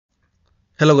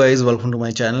Hello guys, welcome to my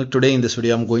channel. Today in this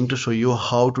video I'm going to show you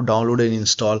how to download and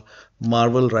install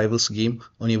Marvel Rivals game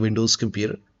on your Windows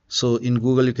computer. So in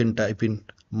Google you can type in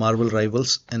Marvel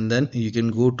Rivals and then you can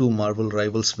go to Marvel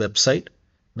Rivals website.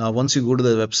 Now once you go to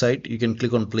the website you can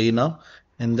click on play now,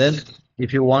 and then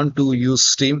if you want to use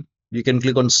Steam you can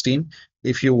click on Steam.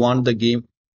 If you want the game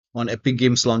on Epic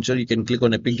Games Launcher you can click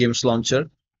on Epic Games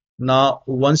Launcher. Now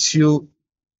once you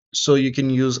so you can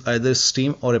use either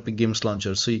Steam or Epic Games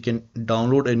Launcher. So you can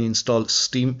download and install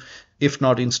Steam. If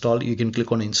not installed, you can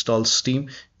click on install Steam,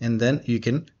 and then you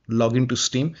can log into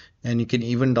Steam, and you can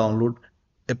even download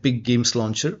Epic Games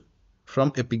Launcher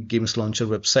from Epic Games Launcher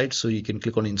website. So you can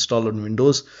click on install on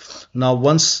Windows. Now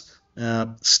once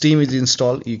Steam is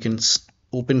installed, you can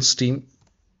open Steam.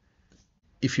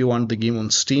 If you want the game on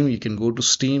Steam, you can go to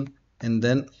Steam, and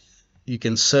then you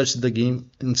can search the game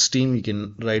in Steam. You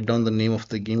can write down the name of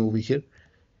the game over here,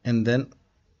 and then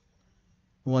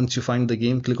once you find the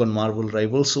game, click on Marvel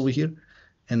Rivals over here,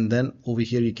 and then over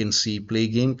here you can see play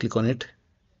game. Click on it,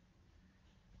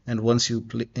 and once you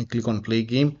click on play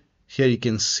game, here you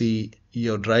can see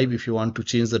your drive. If you want to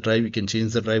change the drive, you can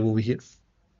change the drive over here.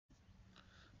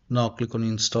 Now click on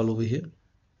install over here,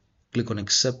 click on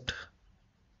accept,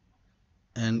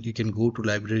 and you can go to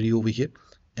library over here,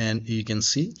 and you can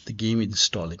see the game is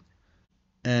installing.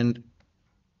 And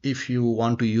if you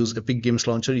want to use Epic Games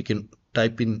Launcher, you can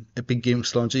type in Epic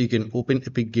Games Launcher. You can open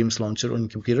Epic Games Launcher on your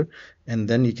computer, and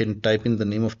then you can type in the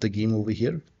name of the game over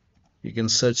here. You can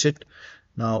search it.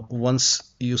 Now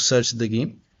once you search the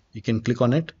game, you can click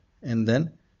on it, and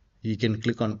then you can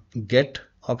click on get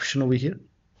option over here.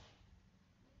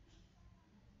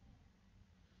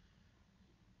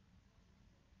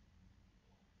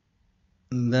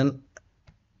 And then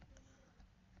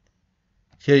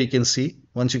here you can see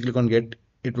once you click on get,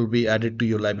 it will be added to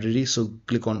your library. So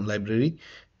click on library.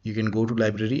 You can go to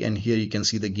library, and here you can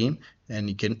see the game, and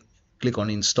you can click on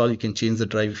install. You can change the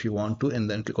drive if you want to, and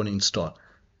then click on install.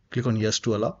 Click on yes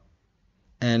to allow.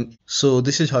 And so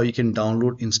this is how you can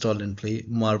download, install, and play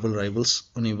Marvel Rivals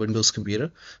on your Windows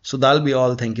computer. So that'll be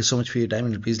all. Thank you so much for your time,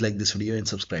 and please like this video and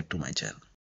subscribe to my channel.